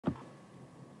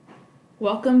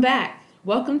Welcome back.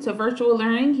 Welcome to virtual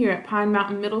learning here at Pine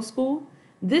Mountain Middle School.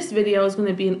 This video is going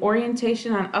to be an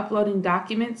orientation on uploading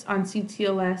documents on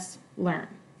CTLS Learn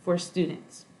for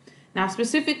students. Now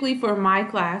specifically for my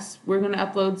class, we're going to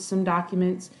upload some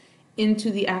documents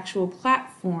into the actual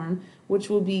platform, which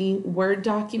will be Word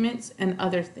documents and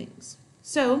other things.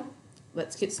 So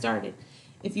let's get started.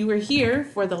 If you were here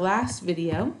for the last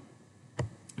video,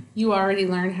 you already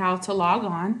learned how to log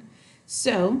on.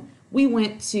 So we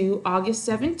went to August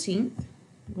 17th.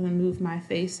 I'm going to move my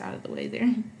face out of the way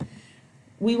there.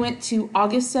 We went to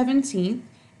August 17th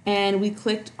and we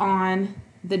clicked on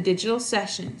the digital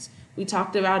sessions. We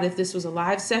talked about if this was a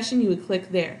live session, you would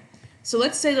click there. So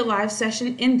let's say the live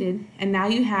session ended and now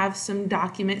you have some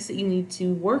documents that you need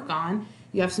to work on.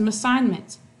 You have some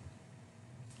assignments.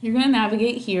 You're going to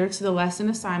navigate here to the lesson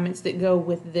assignments that go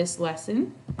with this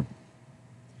lesson.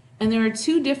 And there are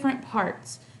two different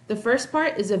parts. The first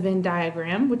part is a Venn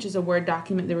diagram, which is a Word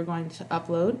document that we're going to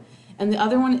upload, and the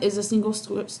other one is a single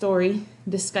story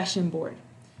discussion board.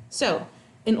 So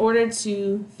in order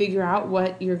to figure out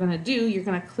what you're going to do, you're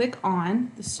going to click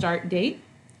on the start date.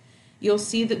 You'll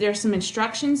see that there's some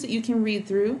instructions that you can read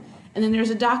through, and then there's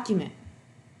a document.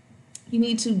 You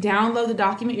need to download the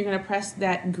document. You're going to press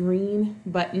that green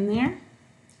button there.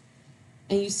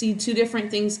 And you see two different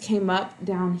things came up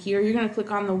down here. You're going to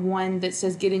click on the one that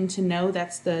says Getting to Know.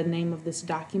 That's the name of this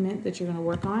document that you're going to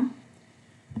work on.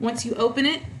 Once you open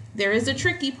it, there is a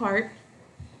tricky part.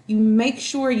 You make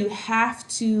sure you have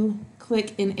to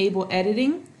click Enable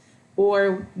Editing,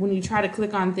 or when you try to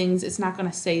click on things, it's not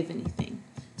going to save anything.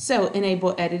 So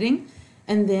Enable Editing,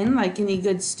 and then like any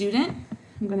good student,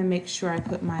 I'm going to make sure I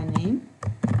put my name,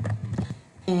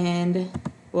 and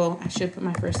well, I should put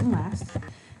my first and last.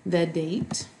 The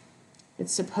date,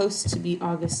 it's supposed to be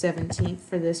August 17th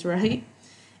for this, right?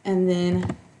 And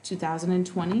then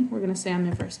 2020, we're going to say I'm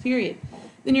in first period.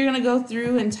 Then you're going to go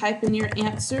through and type in your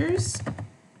answers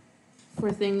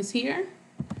for things here.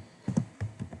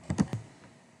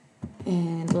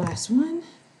 And last one.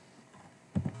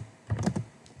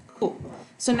 Cool.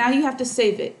 So now you have to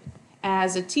save it.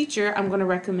 As a teacher, I'm going to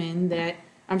recommend that,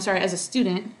 as a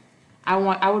student,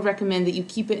 I would recommend that you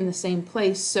keep it in the same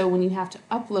place so when you have to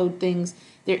upload things,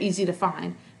 they're easy to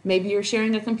find. Maybe you're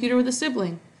sharing a computer with a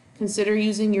sibling. Consider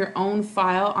using your own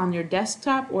file on your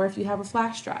desktop or if you have a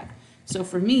flash drive. So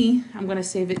for me, I'm going to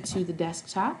save it to the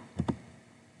desktop.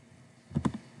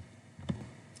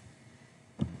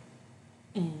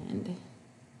 And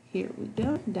here we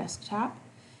go, desktop.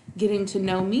 Getting to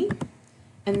Know Me.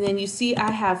 And then you see I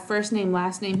have first name,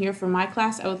 last name here for my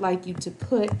class. I would like you to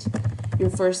put your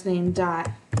first name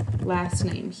dot last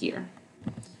name here.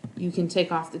 You can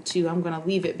take off the two. I'm going to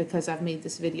leave it because I've made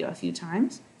this video a few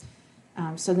times.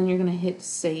 So then you're going to hit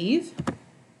save.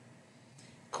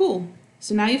 Cool.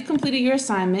 So now you've completed your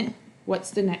assignment. What's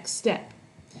the next step?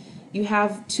 You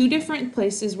have two different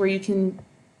places where you can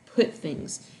put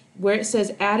things. Where it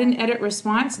says add and edit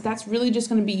response, that's really just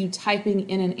going to be you typing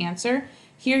in an answer.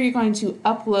 Here you're going to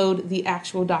upload the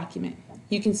actual document.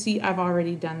 You can see I've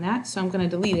already done that, so I'm going to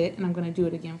delete it and I'm going to do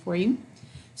it again for you.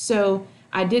 So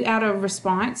I did add a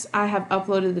response. I have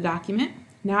uploaded the document.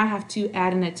 Now I have to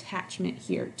add an attachment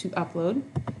here to upload.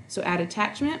 So add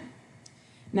attachment.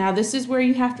 Now this is where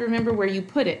you have to remember where you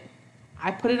put it.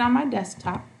 I put it on my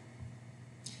desktop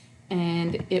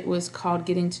and it was called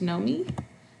Getting to Know Me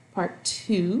Part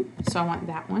 2. So I want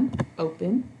that one.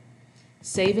 Open.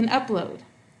 Save and upload.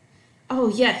 Oh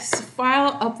yes,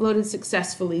 file uploaded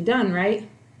successfully. Done, right?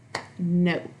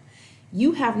 No.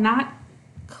 You have not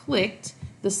clicked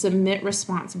the submit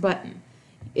response button.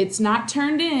 It's not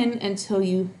turned in until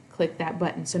you click that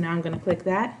button. So now I'm going to click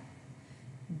that.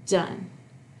 Done.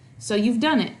 So you've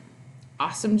done it.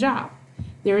 Awesome job.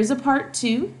 There is a part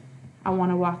 2 I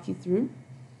want to walk you through.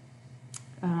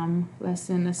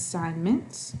 Lesson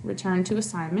assignments. Return to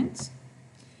assignments.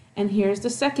 And here's the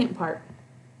second part.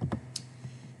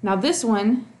 Now this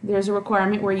one, there's a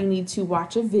requirement where you need to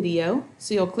watch a video.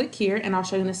 So you'll click here, and I'll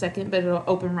show you in a second, but it'll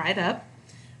open right up,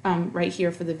 right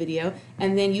here for the video.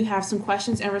 And then you have some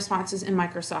questions and responses in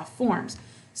Microsoft Forms.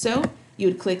 So you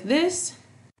would click this,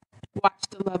 watch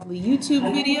the lovely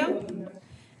YouTube video,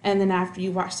 and then after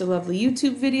you watch the lovely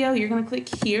YouTube video, you're going to click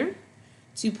here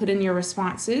to put in your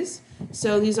responses.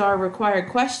 So these are required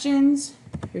questions.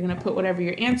 You're going to put whatever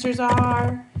your answers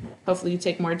are. Hopefully you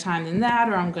take more time than that,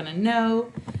 or I'm going to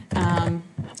know,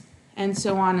 and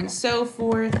so on and so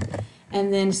forth,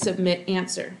 and then submit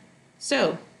answer.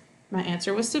 So my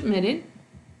answer was submitted.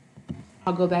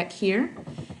 I'll go back here,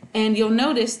 and you'll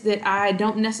notice that I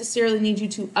don't necessarily need you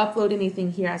to upload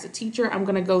anything here. As a teacher, I'm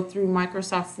going to go through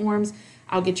Microsoft Forms.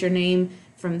 I'll get your name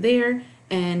from there,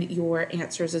 and your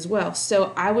answers as well.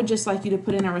 So I would just like you to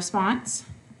put in a response.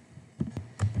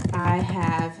 I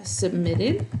have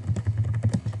submitted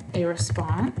a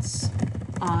response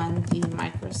on the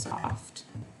Microsoft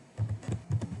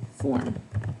form.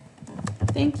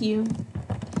 Thank you.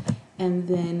 And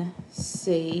then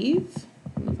save.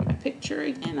 Move my picture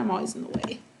again. I'm always in the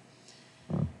way.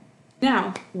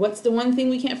 Now, what's the one thing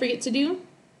we can't forget to do?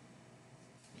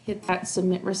 Hit that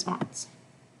submit response.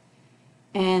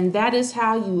 And that is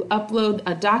how you upload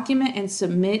a document and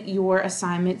submit your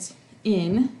assignments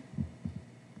in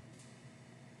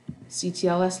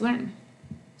CTLS Learn.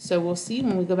 So we'll see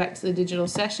when we go back to the digital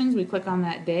sessions, we click on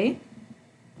that day,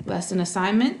 lesson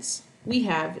assignments, we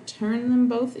have turned them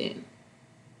both in.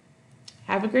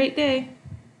 Have a great day.